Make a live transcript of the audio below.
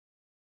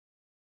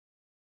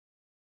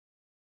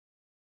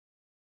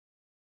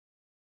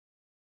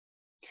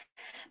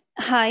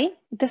Hi,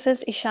 this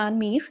is Eshan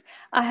Mir.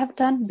 I have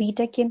done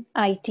BTech in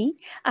IT.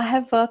 I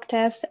have worked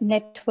as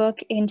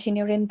network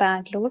engineer in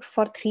Bangalore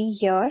for 3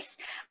 years.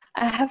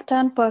 I have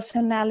done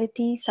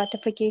personality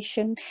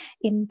certification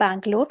in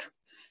Bangalore.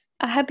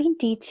 I have been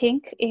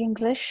teaching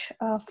English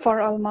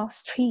for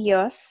almost 3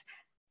 years.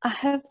 I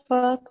have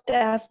worked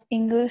as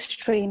English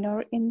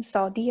trainer in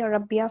Saudi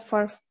Arabia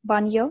for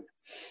 1 year.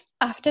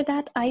 After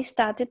that, I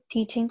started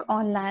teaching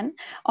online,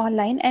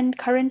 and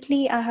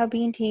currently I have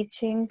been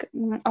teaching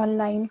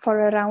online for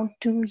around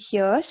 2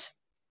 years.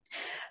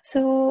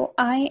 So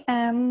I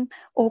am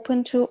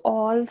open to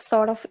all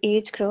sort of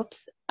age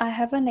groups. I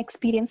have an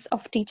experience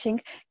of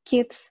teaching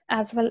kids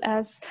as well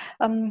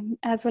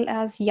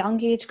as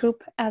young age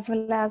group as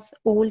well as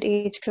old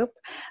age group.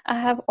 I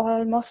have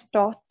almost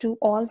taught to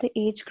all the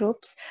age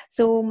groups.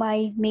 So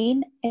my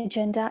main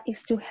agenda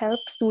is to help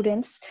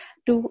students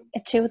to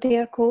achieve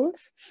their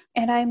goals,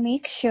 and I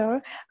make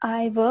sure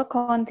I work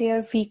on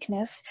their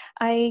weakness.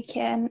 I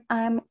can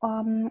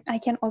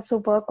also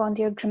work on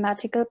their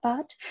grammatical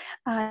part.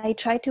 I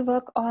try to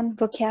work on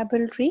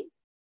vocabulary.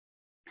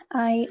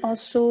 I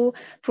also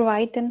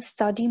provide them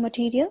study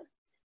material.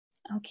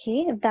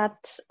 Okay,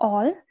 that's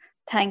all.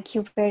 Thank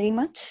you very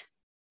much.